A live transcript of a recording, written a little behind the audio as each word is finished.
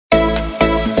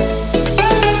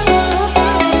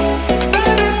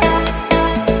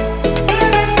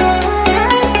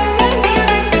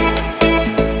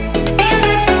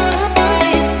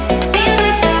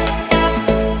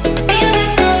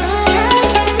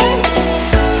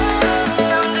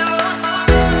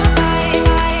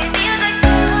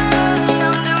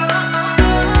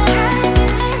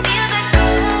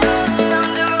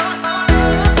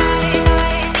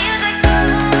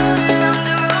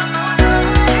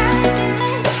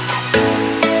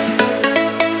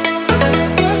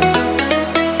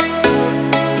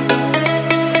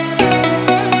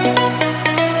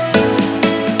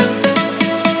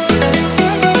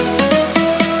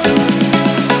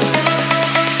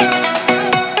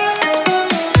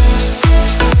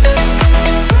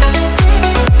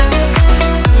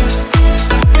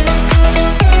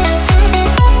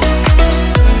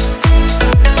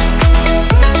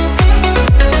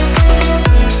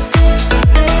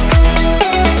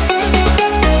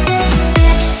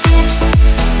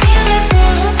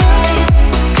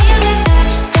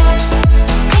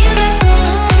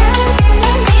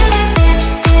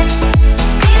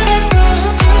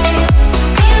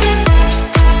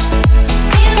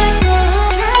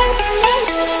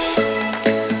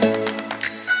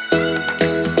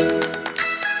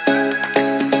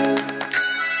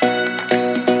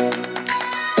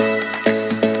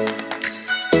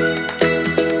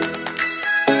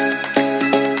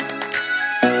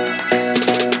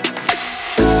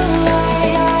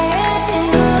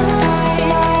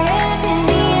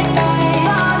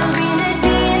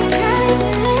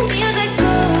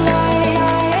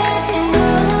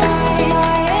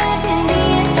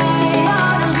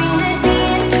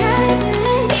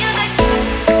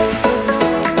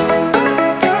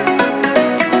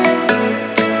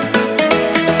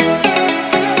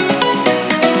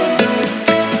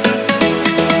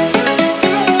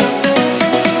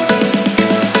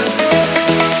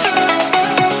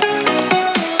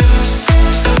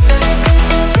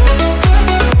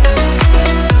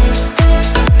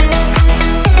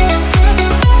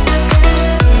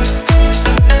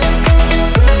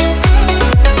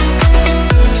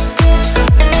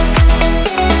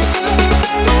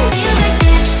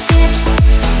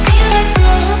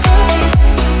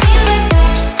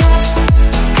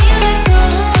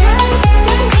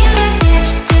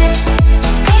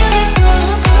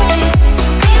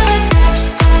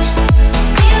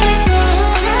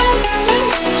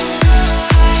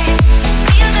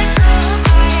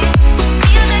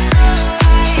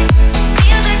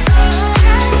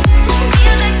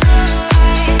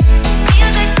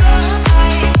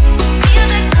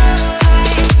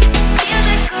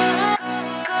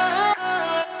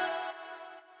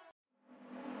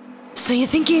So you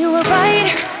think you were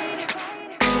right?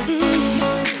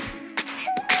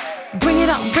 Bring it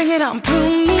on,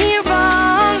 prove me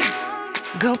wrong.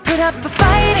 Go put up a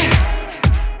fight.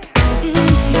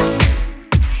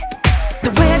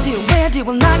 The way I do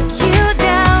will knock you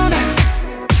down.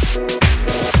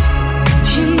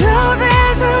 You know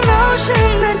there's emotion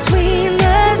between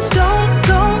us. Don't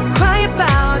go cry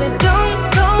about it. Don't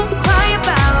go cry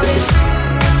about it.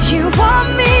 You want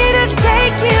me to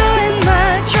take you in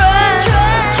my trust.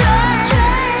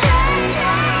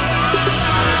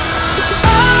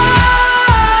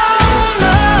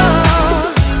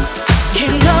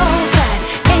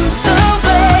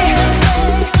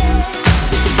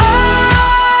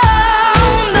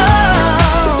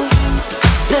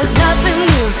 There's nothing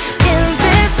new in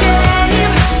this game.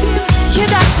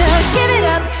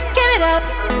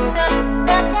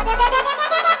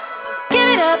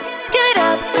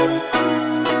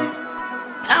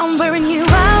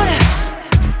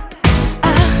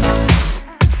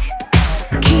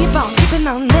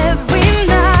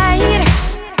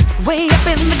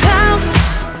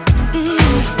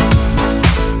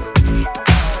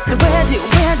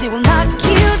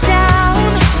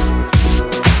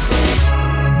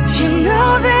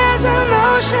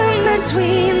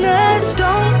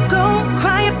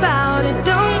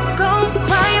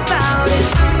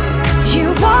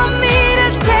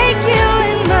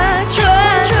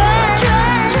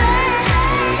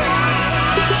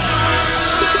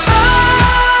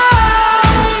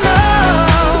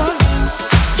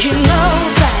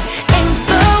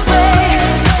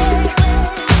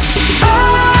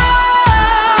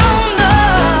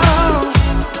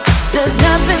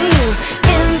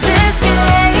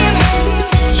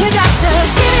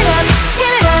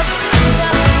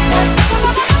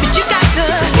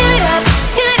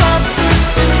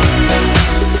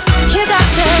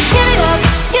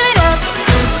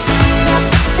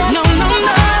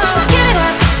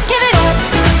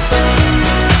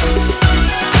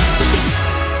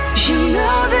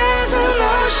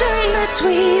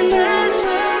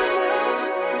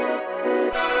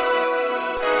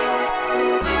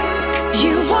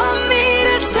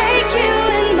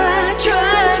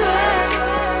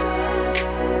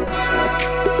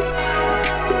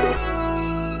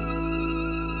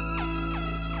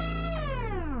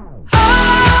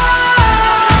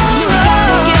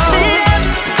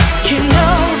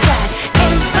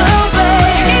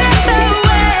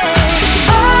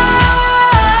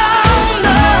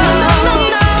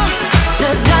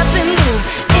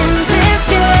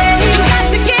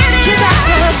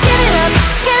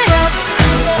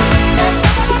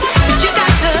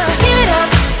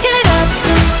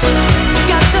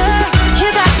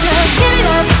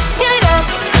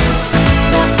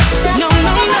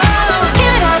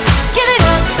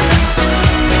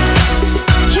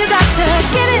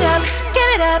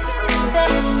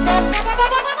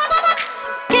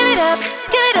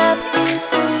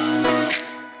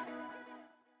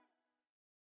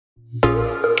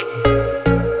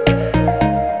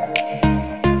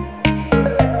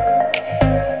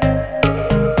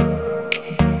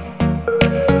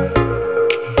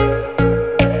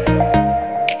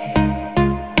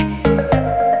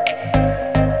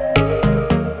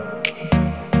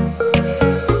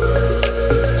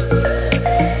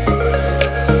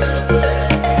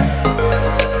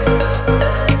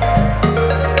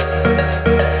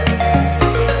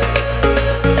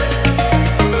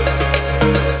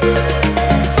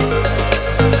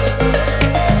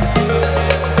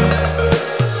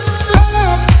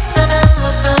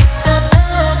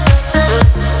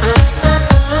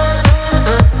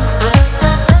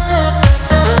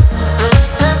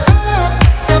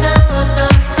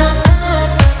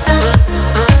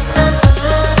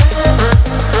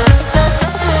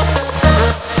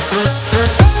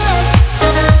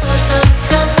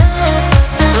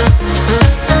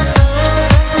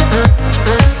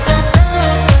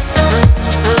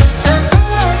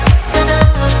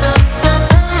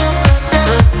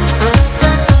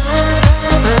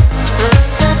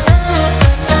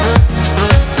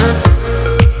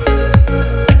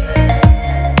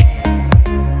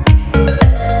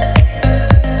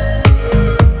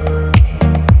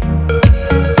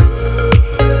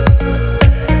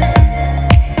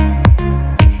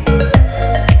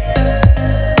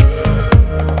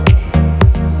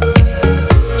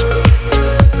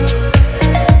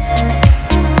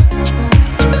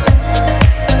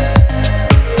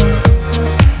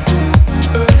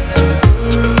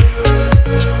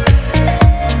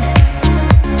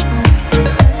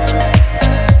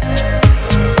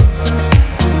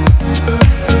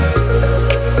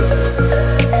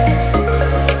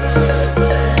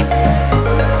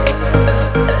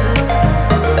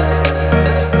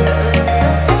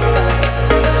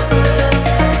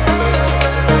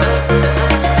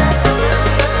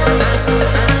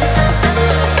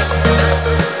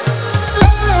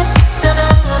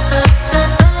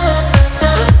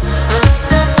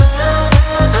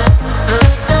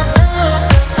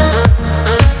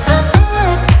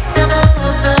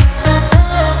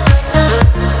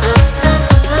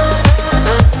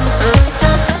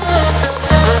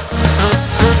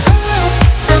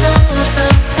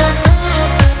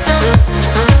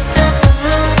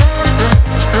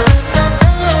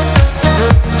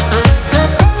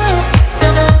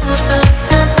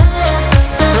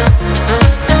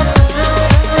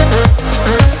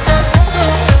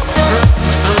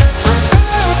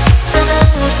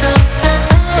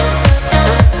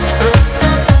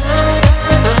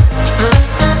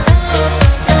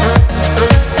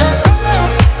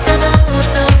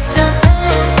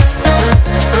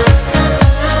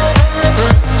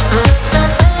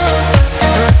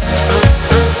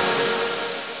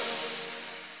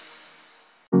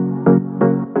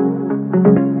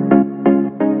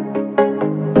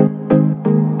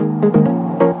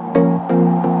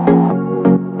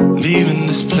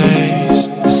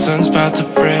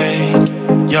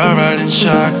 riding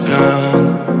shotgun.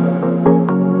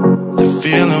 The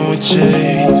feeling we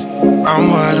chase, I'm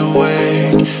wide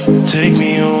awake. Take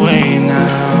me away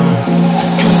now.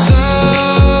 'Cause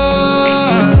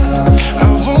I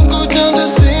won't go down the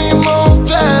same old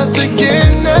path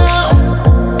again now.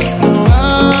 No,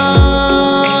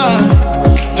 I've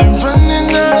been running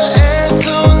out of air,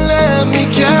 so let me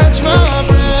catch my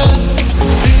breath.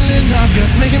 The feeling I've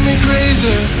got's making me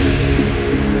crazy.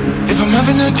 If I'm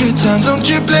having a good time, don't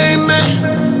you blame me.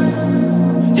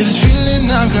 Yeah, this feeling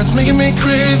I've got's making me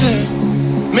crazy,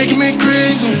 making me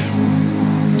crazy.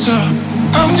 So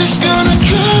I'm just gonna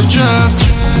drive, drive,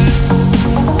 drive.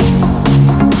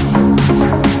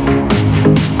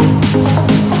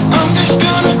 I'm just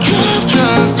gonna drive,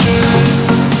 drive, drive.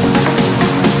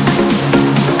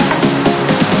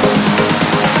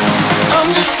 I'm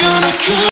just gonna drive.